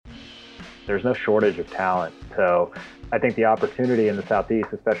there's no shortage of talent. So I think the opportunity in the Southeast,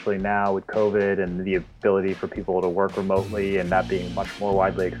 especially now with COVID and the ability for people to work remotely and that being much more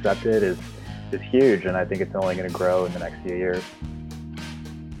widely accepted is huge. And I think it's only going to grow in the next few years.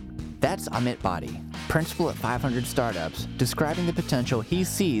 That's Amit Bhatti, principal at 500 Startups, describing the potential he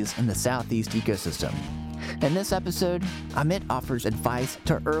sees in the Southeast ecosystem. In this episode, Amit offers advice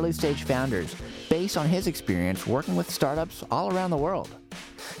to early-stage founders based on his experience working with startups all around the world.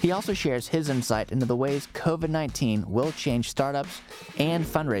 He also shares his insight into the ways COVID-19 will change startups and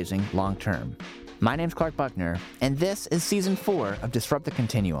fundraising long-term. My name's Clark Buckner, and this is Season 4 of Disrupt the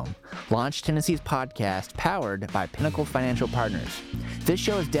Continuum, Launch Tennessee's podcast powered by Pinnacle Financial Partners. This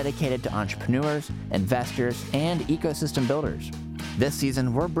show is dedicated to entrepreneurs, investors, and ecosystem builders. This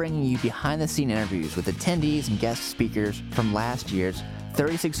season, we're bringing you behind-the-scene interviews with attendees and guest speakers from last year's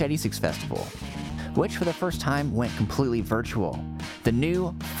 3686 Festival, which for the first time went completely virtual. The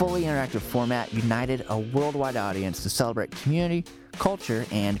new, fully interactive format united a worldwide audience to celebrate community, culture,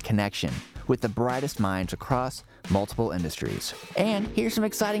 and connection with the brightest minds across multiple industries. And here's some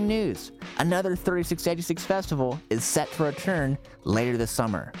exciting news. Another 3686 Festival is set to return later this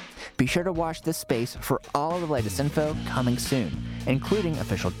summer. Be sure to watch this space for all of the latest info coming soon, including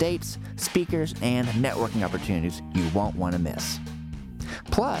official dates, speakers, and networking opportunities you won't want to miss.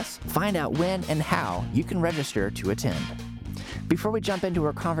 Plus, find out when and how you can register to attend. Before we jump into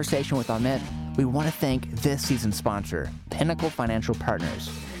our conversation with Amit, we want to thank this season's sponsor, Pinnacle Financial Partners.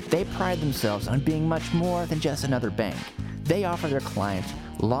 They pride themselves on being much more than just another bank. They offer their clients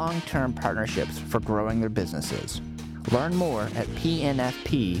long-term partnerships for growing their businesses. Learn more at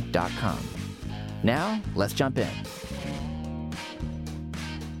pnfp.com. Now, let's jump in.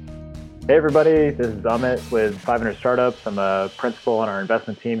 Hey everybody, this is Amit with 500 Startups. I'm a principal on our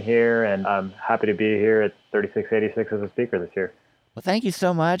investment team here, and I'm happy to be here at 3686 as a speaker this year. Well, thank you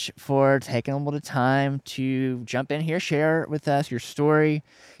so much for taking a little bit of time to jump in here, share with us your story.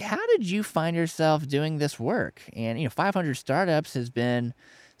 How did you find yourself doing this work? And, 500 Startups has been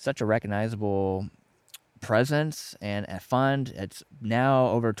such a recognizable presence and a fund. It's now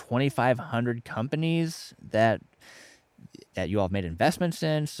over 2,500 companies that you all have made investments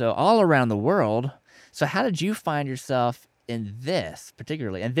in, so all around the world. So how did you find yourself in this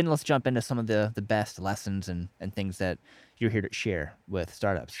particularly? And then let's jump into some of the best lessons and things that you're here to share with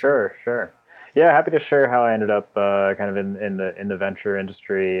startups. Sure. Yeah, happy to share how I ended up kind of in the venture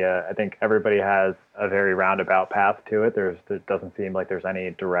industry. I think everybody has a very roundabout path to it. It doesn't seem like there's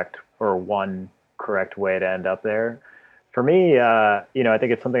any direct or one correct way to end up there. For me, I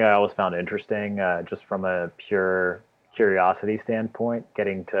think it's something I always found interesting, just from a pure curiosity standpoint,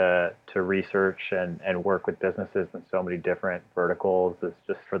 getting to research and work with businesses in so many different verticals is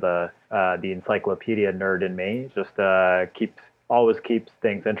just for the encyclopedia nerd in me. Just always keeps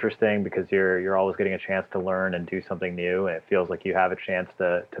things interesting because you're always getting a chance to learn and do something new, and it feels like you have a chance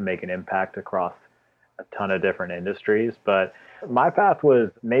to make an impact across a ton of different industries. But my path was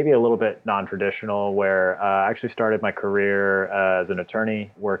maybe a little bit non-traditional, where I actually started my career as an attorney,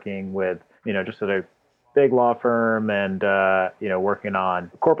 working with just at a big law firm and, working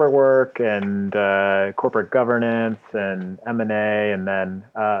on corporate work and corporate governance and M&A, and then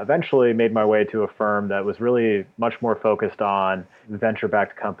eventually made my way to a firm that was really much more focused on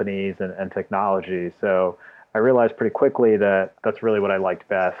venture-backed companies and technology. So I realized pretty quickly that that's really what I liked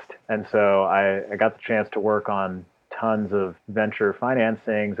best. And so I got the chance to work on tons of venture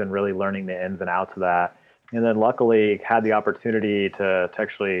financings and really learning the ins and outs of that. And then luckily had the opportunity to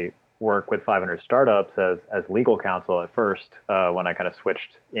actually work with 500 Startups as legal counsel at first, when I kind of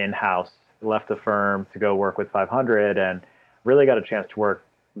switched in-house, left the firm to go work with 500, and really got a chance to work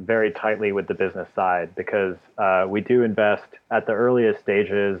very tightly with the business side, because we do invest at the earliest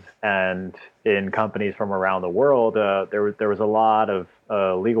stages and in companies from around the world. There was a lot of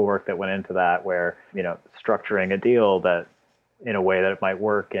legal work that went into that, where structuring a deal that in a way that it might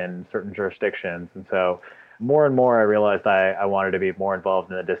work in certain jurisdictions. And so more and more I realized I wanted to be more involved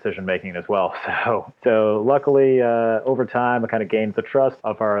in the decision making as well. So luckily, over time, I kind of gained the trust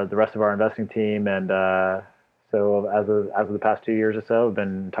of the rest of our investing team, and so as of the past 2 years or so, I've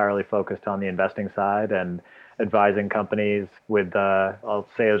been entirely focused on the investing side and advising companies with, I'll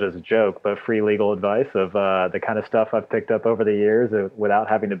say it as a joke, but free legal advice of the kind of stuff I've picked up over the years without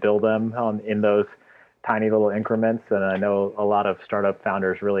having to bill them in those tiny little increments. And I know a lot of startup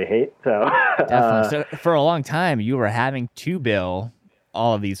founders really hate. So definitely. So for a long time, you were having to bill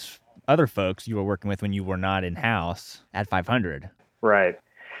all of these other folks you were working with when you were not in-house at 500. Right.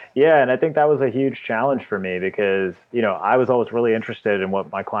 Yeah, and I think that was a huge challenge for me because, I was always really interested in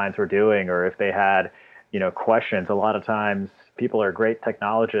what my clients were doing, or if they had, questions. A lot of times people are great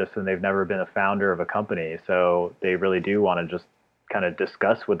technologists and they've never been a founder of a company. So they really do want to just kind of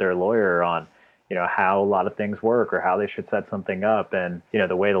discuss with their lawyer on, how a lot of things work or how they should set something up. And,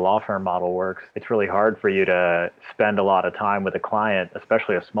 the way the law firm model works, it's really hard for you to spend a lot of time with a client,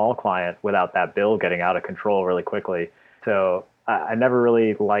 especially a small client, without that bill getting out of control really quickly. So I never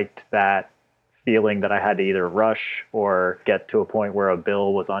really liked that feeling that I had to either rush or get to a point where a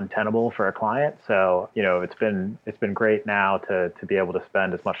bill was untenable for a client. So, it's been great now to be able to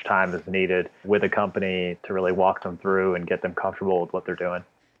spend as much time as needed with a company to really walk them through and get them comfortable with what they're doing.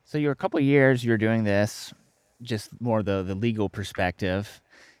 So you're a couple of years you're doing this, just more the legal perspective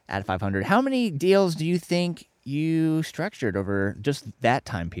at 500. How many deals do you think you structured over just that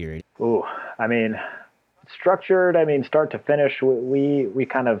time period? Ooh, structured, start to finish, we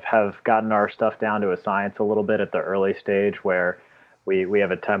kind of have gotten our stuff down to a science a little bit at the early stage where we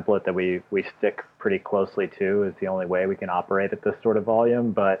have a template that we stick pretty closely to. Is the only way we can operate at this sort of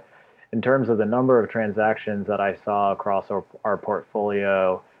volume. But in terms of the number of transactions that I saw across our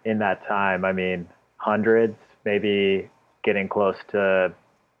portfolio in that time, hundreds, maybe getting close to,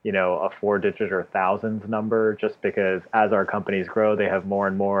 a 4-digit or thousands number, just because as our companies grow, they have more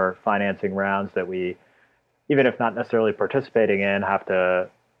and more financing rounds that we, even if not necessarily participating in, have to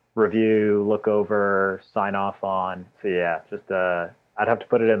review, look over, sign off on. So yeah, I'd have to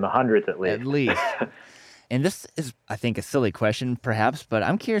put it in the hundreds at least. At least. And this is, I think, a silly question perhaps, but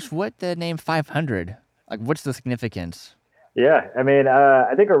I'm curious what the name 500, what's the significance? Yeah,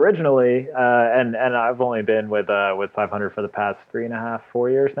 I think originally, and I've only been with 500 for the past 3.5, 4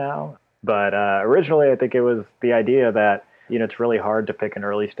 years now. But originally, I think it was the idea that, it's really hard to pick an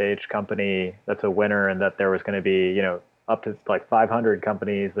early stage company that's a winner, and that there was going to be, up to like 500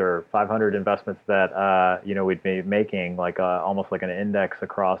 companies or 500 investments that, we'd be making almost like an index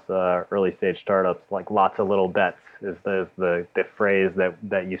across early stage startups. Like lots of little bets is the phrase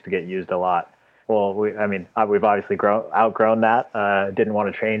that used to get used a lot. Well, we've obviously outgrown that. Didn't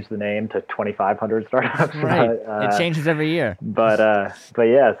want to change the name to 2,500 startups. Right. It changes every year. But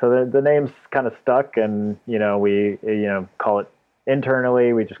yeah, so the name's kind of stuck, and we call it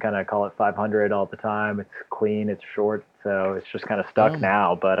internally. We just kind of call it 500 all the time. It's clean, it's short, so it's just kind of stuck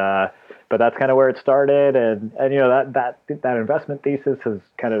now. But that's kind of where it started, and that investment thesis has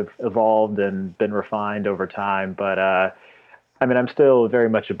kind of evolved and been refined over time. But I'm still very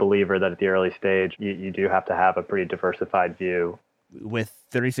much a believer that at the early stage, you do have to have a pretty diversified view. With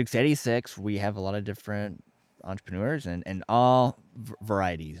 3686, we have a lot of different entrepreneurs and all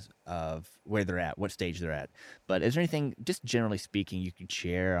varieties of where they're at, what stage they're at. But is there anything, just generally speaking, you could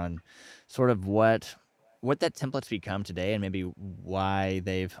share on sort of what that template's become today and maybe why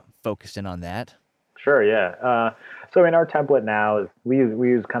they've focused in on that? Sure, yeah. So in our template now, is we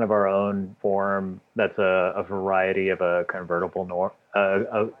use kind of our own form that's a variety of a convertible note.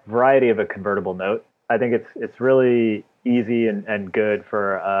 I think it's really easy and good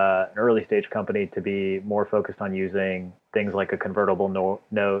for an early stage company to be more focused on using things like a convertible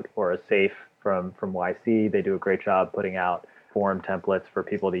note or a SAFE from YC. They do a great job putting out form templates for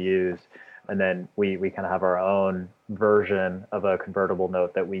people to use. And then we kind of have our own version of a convertible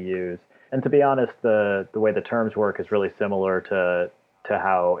note that we use. And to be honest, the way the terms work is really similar to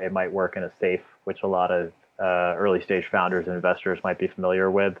how it might work in a SAFE, which a lot of early stage founders and investors might be familiar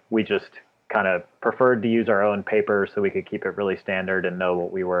with. We just kind of preferred to use our own paper so we could keep it really standard and know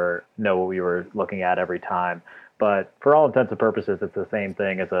what we were looking at every time. But for all intents and purposes, it's the same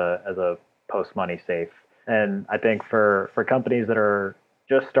thing as a post-money SAFE. And I think for companies that are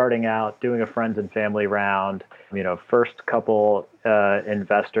just starting out, doing a friends and family round, first couple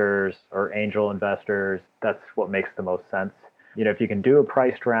investors or angel investors, that's what makes the most sense. If you can do a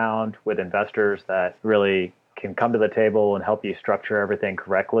priced round with investors that really can come to the table and help you structure everything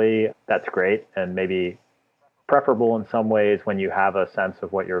correctly, that's great. And maybe preferable in some ways when you have a sense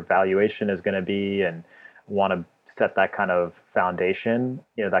of what your valuation is going to be and want to set that kind of foundation,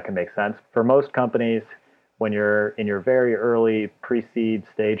 that can make sense. For most companies, when you're in your very early pre-seed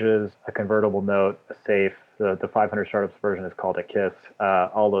stages, a convertible note, a SAFE, the 500 startups version is called a KISS.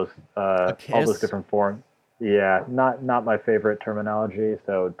 All those different forms. Yeah, not my favorite terminology,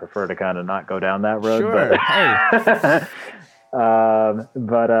 so I'd prefer to kind of not go down that road. Sure. Hey.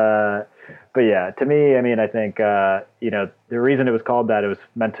 But yeah, to me, I think the reason it was called that, it was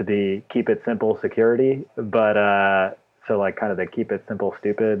meant to be keep it simple security, but so like kind of the keep it simple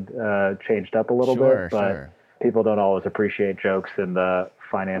stupid changed up a little bit, but people don't always appreciate jokes in the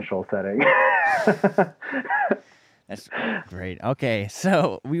financial setting. That's great. Okay,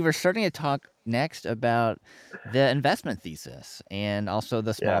 so we were starting to talk next about the investment thesis and also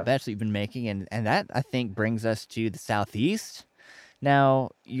the small bets that you've been making, and that I think brings us to the Southeast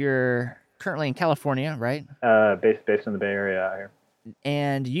Now, you're currently in California, right? Based in the Bay Area out here.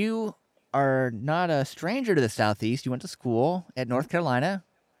 And you are not a stranger to the Southeast. You went to school at North Carolina,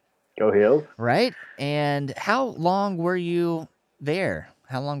 Go Heels. right? And how long were you there?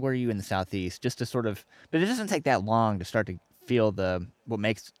 How long were you in the Southeast? Just to sort of, but it doesn't take that long to start to feel what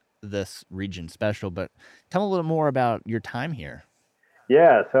makes this region special. But tell me a little more about your time here.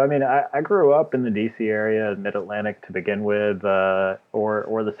 Yeah, so I mean, I grew up in the DC area, Mid Atlantic to begin with,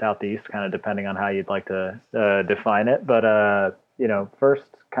 or the Southeast, kind of depending on how you'd like to define it. But first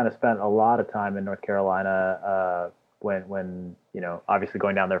kind of spent a lot of time in North Carolina when obviously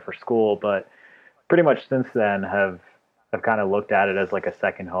going down there for school, but pretty much since then have kind of looked at it as like a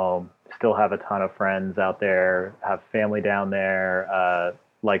second home. Still have a ton of friends out there, have family down there,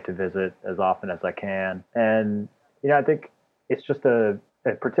 like to visit as often as I can, and I think it's just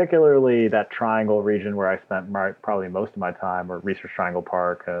particularly that triangle region where I spent probably most of my time, or Research Triangle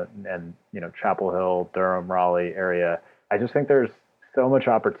Park and Chapel Hill, Durham, Raleigh area. I just think there's so much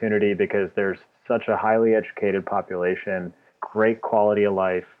opportunity because there's such a highly educated population, great quality of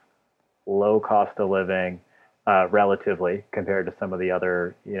life, low cost of living, relatively compared to some of the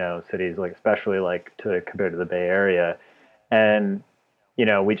other cities, like especially like compared to the Bay Area, and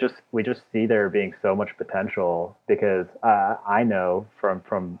we just see there being so much potential because I know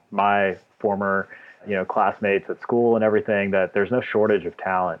from my former classmates at school and everything that there's no shortage of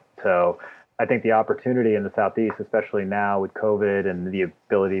talent. So I think the opportunity in the Southeast, especially now with COVID and the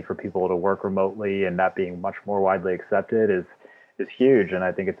ability for people to work remotely and that being much more widely accepted, is huge, and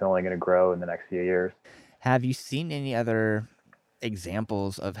I think it's only going to grow in the next few years. Have you seen any other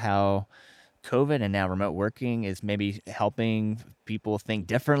examples of how COVID and now remote working is maybe helping people think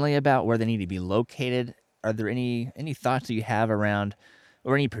differently about where they need to be located? Are there any thoughts that you have around,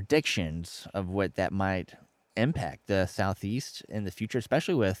 or any predictions of what that might impact the Southeast in the future,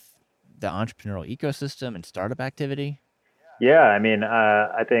 especially with the entrepreneurial ecosystem and startup activity? Yeah, I mean,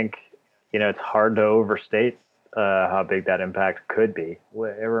 I think it's hard to overstate how big that impact could be.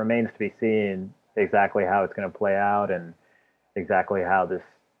 It remains to be seen exactly how it's going to play out and exactly how the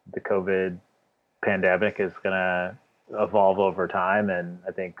COVID pandemic is going to evolve over time. And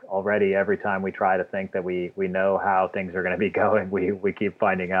I think already every time we try to think that we know how things are going to be going, we keep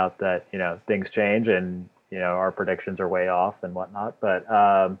finding out that things change and our predictions are way off and whatnot. But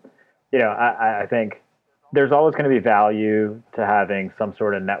I think there's always going to be value to having some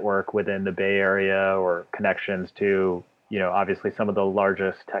sort of network within the Bay Area or connections to, obviously some of the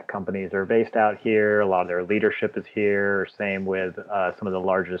largest tech companies are based out here. A lot of their leadership is here. Same with some of the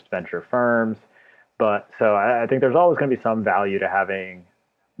largest venture firms. But so I think there's always going to be some value to having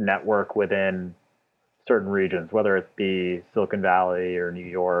network within certain regions, whether it be Silicon Valley or New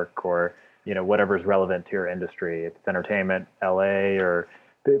York or, whatever's relevant to your industry. If it's entertainment, LA, or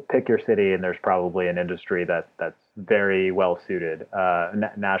pick your city, and there's probably an industry that's very well suited.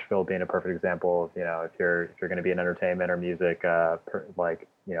 Nashville being a perfect example of, if you're going to be in entertainment or music,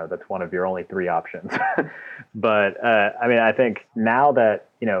 that's one of your only three options. But I mean, I think now that,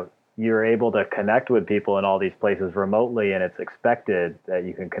 you're able to connect with people in all these places remotely, and it's expected that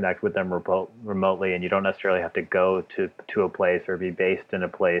you can connect with them remotely, and you don't necessarily have to go to a place or be based in a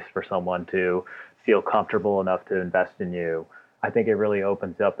place for someone to feel comfortable enough to invest in you. I think it really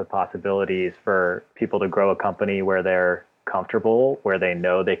opens up the possibilities for people to grow a company where they're comfortable, where they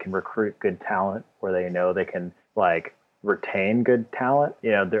know they can recruit good talent, where they know they can retain good talent.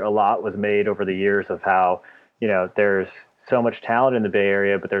 A lot was made over the years of how, there's so much talent in the Bay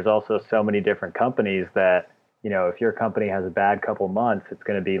Area, but there's also so many different companies that, if your company has a bad couple months, it's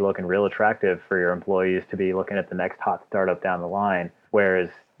going to be looking real attractive for your employees to be looking at the next hot startup down the line. Whereas,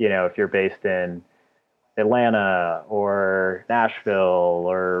 if you're based in Atlanta or Nashville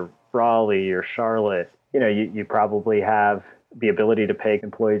or Raleigh or Charlotte, you probably have the ability to pay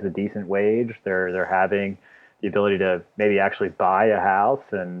employees a decent wage. They're having the ability to maybe actually buy a house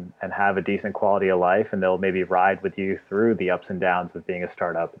and have a decent quality of life, and they'll maybe ride with you through the ups and downs of being a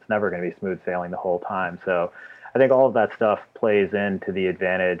startup. It's never going to be smooth sailing the whole time. So I think all of that stuff plays into the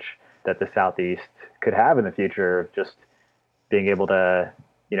advantage that the Southeast could have in the future, just being able to,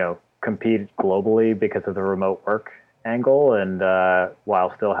 compete globally because of the remote work angle, and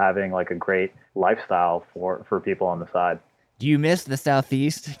while still having a great lifestyle for people on the side. Do you miss the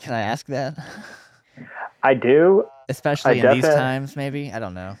Southeast? Can I ask that? I do. Especially in these times, maybe? I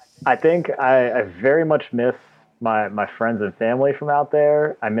don't know. I think I very much miss my friends and family from out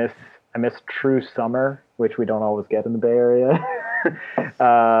there. I miss true summer, which we don't always get in the Bay Area.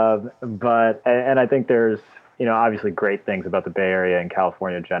 But I think there's, obviously great things about the Bay Area and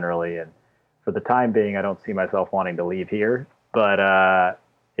California generally. And for the time being, I don't see myself wanting to leave here. but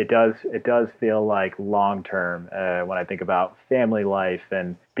it does feel like long term when I think about family life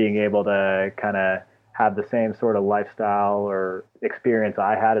and being able to kind of have the same sort of lifestyle or experience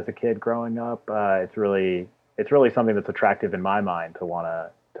I had as a kid growing up. It's really something that's attractive in my mind to want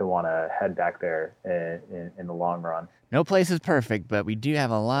to head back there in the long run. No place is perfect, but we do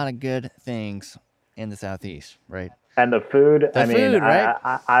have a lot of good things in the Southeast, right? And the food, The I mean, food,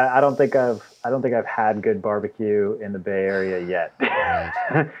 right? I don't think I've had good barbecue in the Bay Area yet.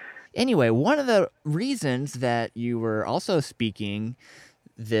 Right. Anyway, one of the reasons that you were also speaking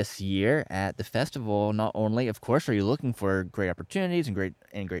this year at the festival, not only, of course, are you looking for great opportunities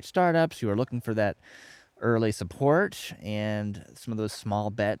and great startups, you are looking for that early support and some of those small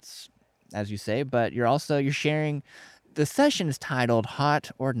bets, as you say, but you're sharing. The session is titled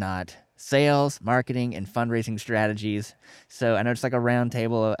Hot or Not: Sales, Marketing, and Fundraising Strategies. So I know it's like a round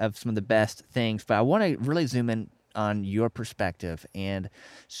table of some of the best things, but I want to really zoom in on your perspective and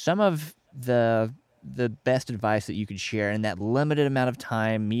some of the best advice that you could share in that limited amount of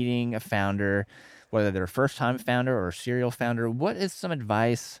time meeting a founder, whether they're a first-time founder or a serial founder. What is some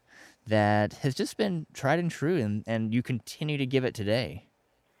advice that has just been tried and true and you continue to give it today?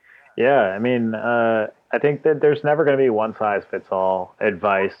 Yeah, I mean, I think that there's never going to be one size fits all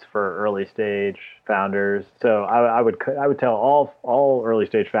advice for early stage founders. So I would tell all early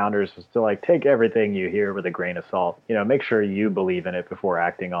stage founders to like take everything you hear with a grain of salt. You know, make sure you believe in it before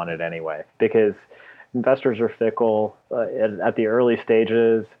acting on it anyway, because investors are fickle at the early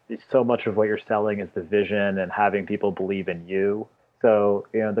stages. So much of what you're selling is the vision and having people believe in you. So,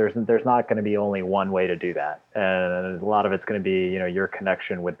 you know, there's not going to be only one way to do that. And a lot of it's going to be, you know, your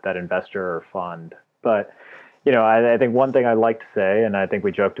connection with that investor or fund. But, you know, I think one thing I'd like to say, and I think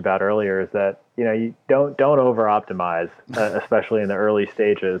we joked about earlier, is that, you know, you don't over optimize, especially in the early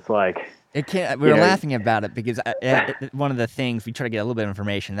stages. Like, it can't. We were laughing about it because one of the things we try to get a little bit of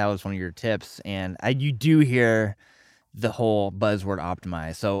information. That was one of your tips, and you do hear the whole buzzword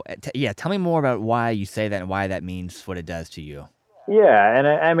optimize. So, tell me more about why you say that and why that means what it does to you. Yeah, and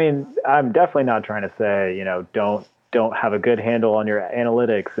I mean, I'm definitely not trying to say, you know, don't have a good handle on your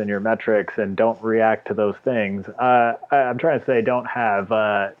analytics and your metrics and don't react to those things. I'm trying to say don't have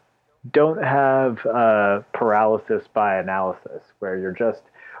paralysis by analysis, where you're just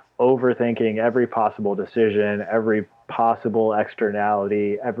overthinking every possible decision, every possible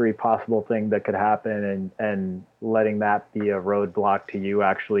externality, every possible thing that could happen, and letting that be a roadblock to you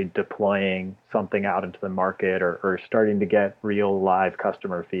actually deploying something out into the market or starting to get real live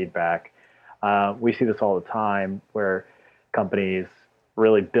customer feedback. We see this all the time where companies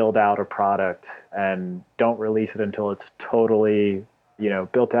really build out a product and don't release it until it's totally, you know,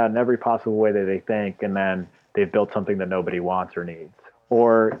 built out in every possible way that they think, and then they've built something that nobody wants or needs.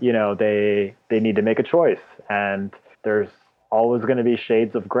 Or, you know, they need to make a choice, and there's always going to be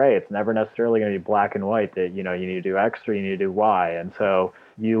shades of gray. It's never necessarily going to be black and white that, you know, you need to do X or you need to do Y. And so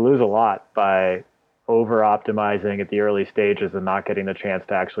you lose a lot by over optimizing at the early stages and not getting the chance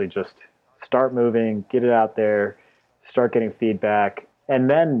to actually just start moving, get it out there, start getting feedback, and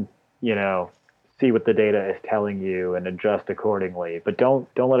then, you know, see what the data is telling you and adjust accordingly. But don't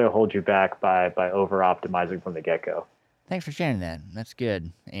let it hold you back by over optimizing from the get-go. Thanks for sharing that. That's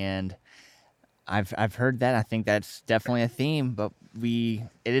good. And I've heard that. I think that's definitely a theme, but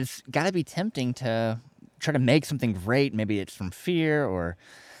it's got to be tempting to try to make something great. Maybe it's from fear or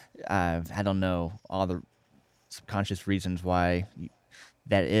I don't know all the subconscious reasons why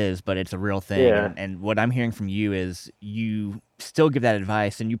that is, but it's a real thing. Yeah. And what I'm hearing from you is you still give that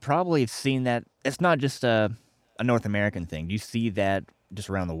advice, and you probably have seen that. It's not just a North American thing. Do you see that just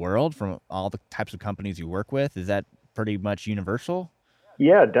around the world from all the types of companies you work with? Is that pretty much universal?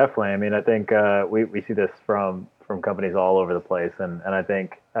 Yeah, definitely. I mean, I think we see this from companies all over the place, and I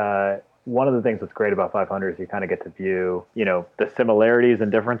think one of the things that's great about 500 is you kind of get to view, you know, the similarities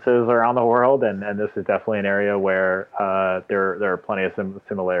and differences around the world, and this is definitely an area where there are plenty of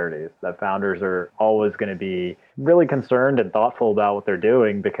similarities. That founders are always going to be really concerned and thoughtful about what they're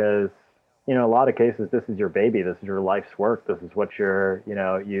doing because, you know, a lot of cases, this is your baby. This is your life's work. This is what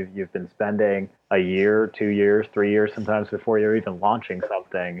you've been spending a year, 2 years, 3 years sometimes before you're even launching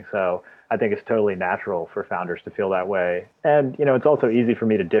something. So I think it's totally natural for founders to feel that way. And, you know, it's also easy for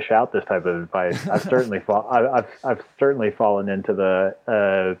me to dish out this type of advice. I've certainly fallen into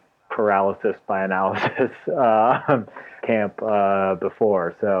the paralysis by analysis camp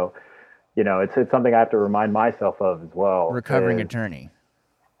before. So, you know, it's something I have to remind myself of as well. Recovering attorney.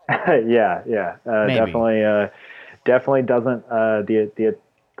 Yeah. Definitely doesn't the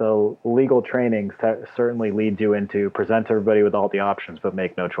the legal training certainly leads you into present everybody with all the options, but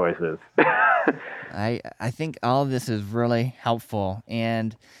make no choices. I think all of this is really helpful,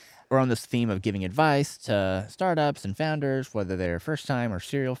 and we're on this theme of giving advice to startups and founders, whether they're first-time or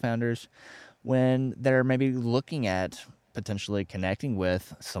serial founders, when they're maybe looking at potentially connecting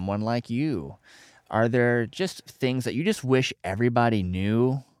with someone like you. Are there just things that you just wish everybody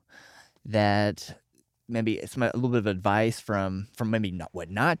knew that maybe it's a little bit of advice from maybe not what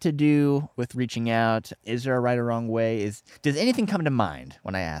not to do with reaching out? Is there a right or wrong way? Does anything come to mind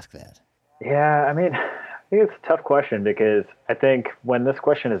when I ask that? Yeah, I mean, I think it's a tough question because I think when this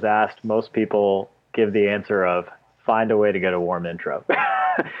question is asked, most people give the answer of find a way to get a warm intro.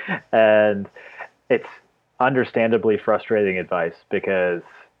 And it's understandably frustrating advice because,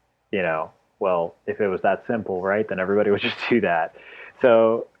 well, if it was that simple, right, then everybody would just do that.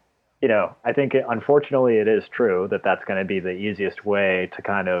 So, I think unfortunately it is true that that's going to be the easiest way to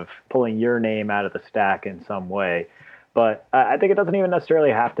kind of pulling your name out of the stack in some way. But I think it doesn't even necessarily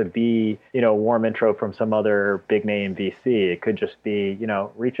have to be, a warm intro from some other big name VC. It could just be,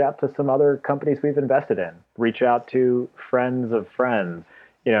 reach out to some other companies we've invested in, reach out to friends of friends.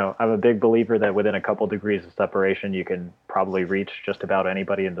 I'm a big believer that within a couple degrees of separation, you can probably reach just about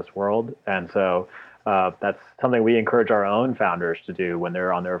anybody in this world. And so that's something we encourage our own founders to do when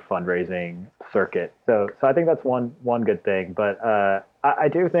they're on their fundraising circuit. So I think that's one good thing. But I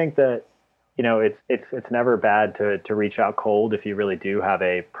do think that, it's never bad to reach out cold if you really do have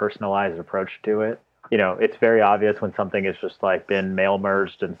a personalized approach to it. It's very obvious when something is just like been mail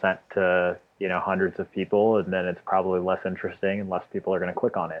merged and sent to, hundreds of people, and then it's probably less interesting and less people are going to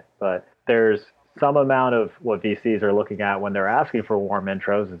click on it. But there's some amount of what VCs are looking at when they're asking for warm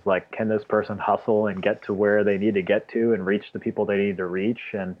intros is like, can this person hustle and get to where they need to get to and reach the people they need to reach?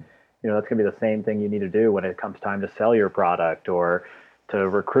 And, that's going to be the same thing you need to do when it comes time to sell your product or to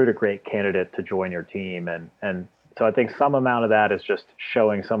recruit a great candidate to join your team. And so I think some amount of that is just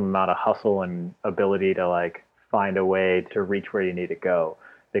showing some amount of hustle and ability to like find a way to reach where you need to go.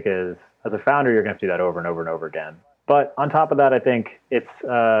 Because as a founder, you're going to have to do that over and over and over again. But on top of that, I think it's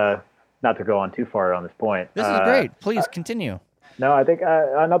not to go on too far on this point. This is great. Please continue. No, I think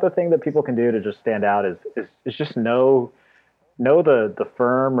another thing that people can do to just stand out is just know the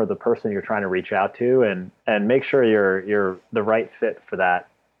firm or the person you're trying to reach out to and make sure you're the right fit for that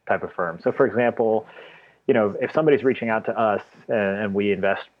type of firm. So for example, if somebody's reaching out to us and we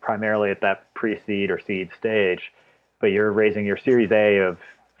invest primarily at that pre-seed or seed stage, but you're raising your Series A of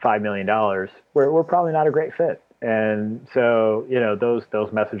 $5 million, we're probably not a great fit. And so,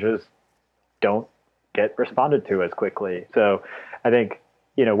 those messages don't get responded to as quickly. So I think,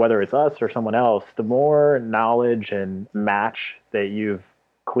 whether it's us or someone else, the more knowledge and match that you've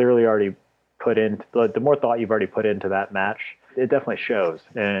clearly already put in, the more thought you've already put into that match, it definitely shows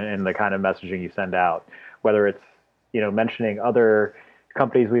in the kind of messaging you send out, whether it's, mentioning other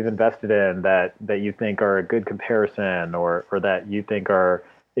companies we've invested in that you think are a good comparison or that you think are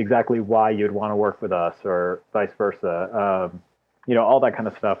exactly why you'd want to work with us or vice versa. All that kind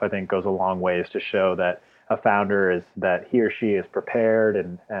of stuff I think goes a long ways to show that a founder is that he or she is prepared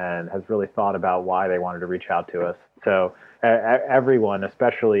and has really thought about why they wanted to reach out to us. So everyone,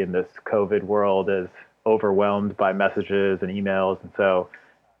 especially in this COVID world, is overwhelmed by messages and emails. And so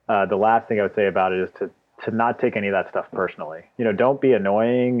the last thing I would say about it is to not take any of that stuff personally. Don't be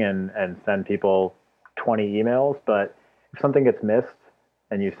annoying and send people 20 emails, but if something gets missed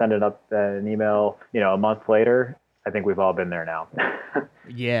and you send it up an email, a month later, I think we've all been there now.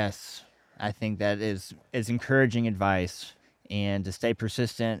 Yes, I think that is encouraging advice, and to stay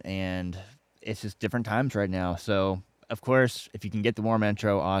persistent, and it's just different times right now. So, of course, if you can get the warm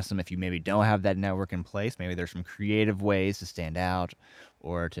intro, awesome. If you maybe don't have that network in place, maybe there's some creative ways to stand out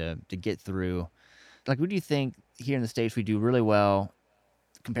or to get through. Like, what do you think here in the States we do really well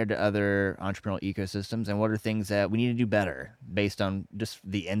compared to other entrepreneurial ecosystems, and what are things that we need to do better based on just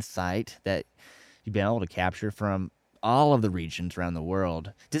the insight that you've been able to capture from all of the regions around the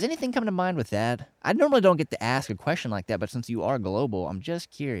world? Does anything come to mind with that? I normally don't get to ask a question like that, but since you are global, I'm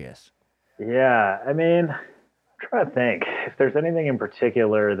just curious. Yeah, I mean, I'm trying to think if there's anything in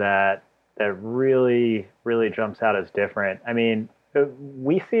particular that really, really jumps out as different. I mean,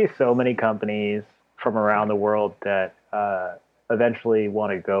 we see so many companies from around the world that eventually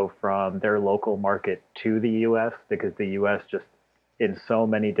want to go from their local market to the U.S. because the U.S. just in so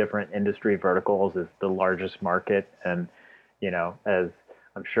many different industry verticals is the largest market. And, as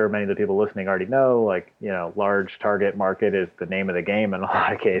I'm sure many of the people listening already know, large target market is the name of the game in a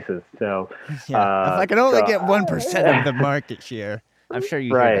lot of cases. So yeah, if I can only get 1% of the market share, I'm sure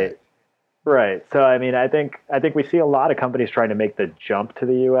you hear that. Right. So I mean, I think we see a lot of companies trying to make the jump to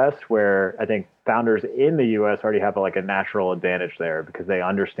the U.S. where I think founders in the U.S. already have like a natural advantage there because they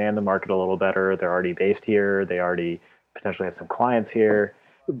understand the market a little better. They're already based here. They already potentially have some clients here.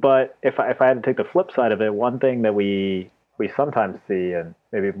 But if I had to take the flip side of it, one thing that we sometimes see, and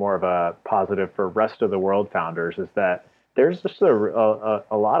maybe more of a positive for rest of the world founders, is that there's just a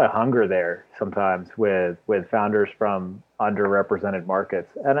lot of hunger there sometimes with founders from underrepresented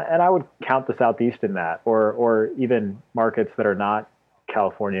markets, and I would count the Southeast in that, or even markets that are not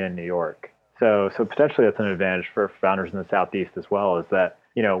California and New York. So potentially that's an advantage for founders in the Southeast as well. Is that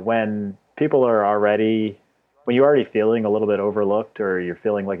when people are already when you're already feeling a little bit overlooked, or you're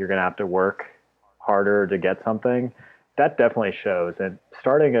feeling like you're going to have to work harder to get something, that definitely shows. And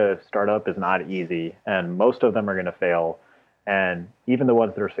starting a startup is not easy, and most of them are going to fail. And even the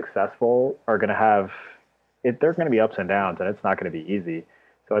ones that are successful are going to have it. There's going to be ups and downs, and it's not going to be easy.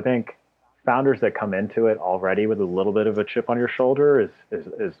 So I think founders that come into it already with a little bit of a chip on your shoulder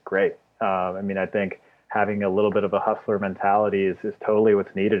is great. I mean, I think having a little bit of a hustler mentality is totally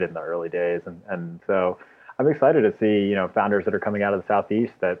what's needed in the early days, and so I'm excited to see founders that are coming out of the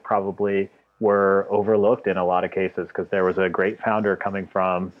Southeast that probably were overlooked in a lot of cases because there was a great founder coming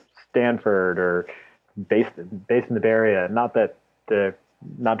from Stanford or based in the Bay Area. Not that the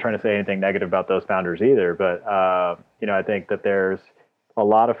not trying to say anything negative about those founders either, but I think that there's a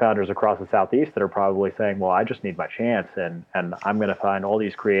lot of founders across the Southeast that are probably saying, well, I just need my chance, and I'm going to find all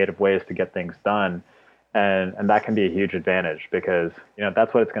these creative ways to get things done. And that can be a huge advantage because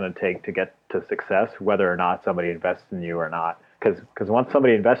that's what it's going to take to get to success, whether or not somebody invests in you or not. Because once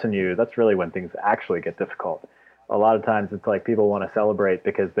somebody invests in you, that's really when things actually get difficult. A lot of times it's like people want to celebrate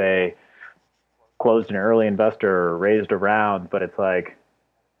because they closed an early investor or raised a round, but it's like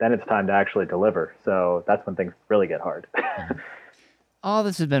then it's time to actually deliver. So that's when things really get hard. All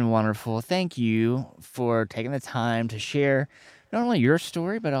this has been wonderful. Thank you for taking the time to share not only your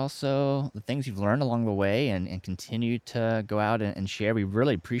story, but also the things you've learned along the way and continue to go out and share. We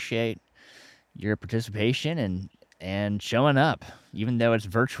really appreciate your participation and showing up. Even though it's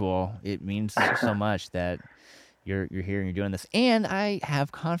virtual, it means so much that you're here and you're doing this. And I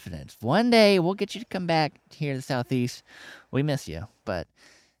have confidence. One day we'll get you to come back here to the Southeast. We miss you. But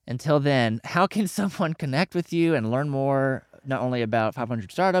until then, how can someone connect with you and learn more, not only about 500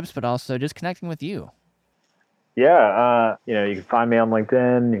 Startups, but also just connecting with you? Yeah, you can find me on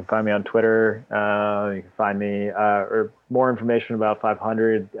LinkedIn. You can find me on Twitter. You can find me, or more information about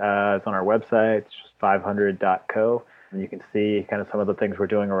 500 is on our website. It's just 500.co. And you can see kind of some of the things we're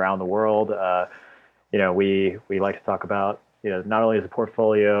doing around the world. We like to talk about, not only is the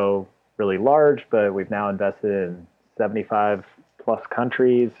portfolio really large, but we've now invested in 75 plus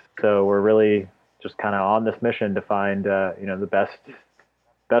countries. So we're really just kind of on this mission to find, the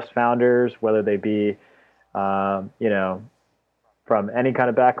best founders, whether they be from any kind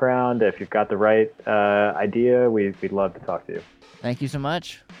of background. If you've got the right idea, we'd love to talk to you. Thank you so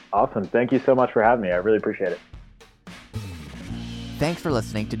much. Awesome. Thank you so much for having me. I really appreciate it. Thanks for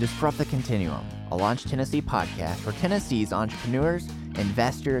listening to Disrupt the Continuum, a Launch Tennessee podcast where Tennessee's entrepreneurs,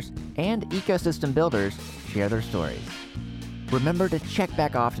 investors, and ecosystem builders share their stories. Remember to check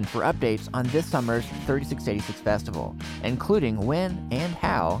back often for updates on this summer's 3686 Festival, including when and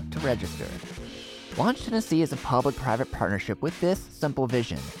how to register. Launch Tennessee is a public-private partnership with this simple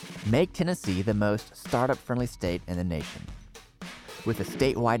vision: make Tennessee the most startup-friendly state in the nation. With a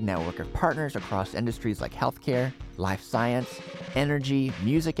statewide network of partners across industries like healthcare, life science, energy,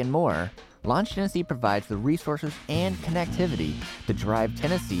 music, and more, Launch Tennessee provides the resources and connectivity to drive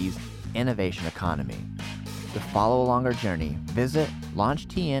Tennessee's innovation economy. To follow along our journey, visit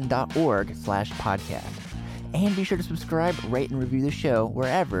launchtn.org/podcast. And be sure to subscribe, rate, and review the show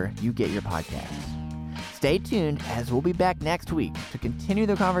wherever you get your podcasts. Stay tuned, as we'll be back next week to continue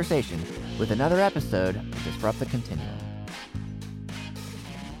the conversation with another episode of Disrupt the Continuum.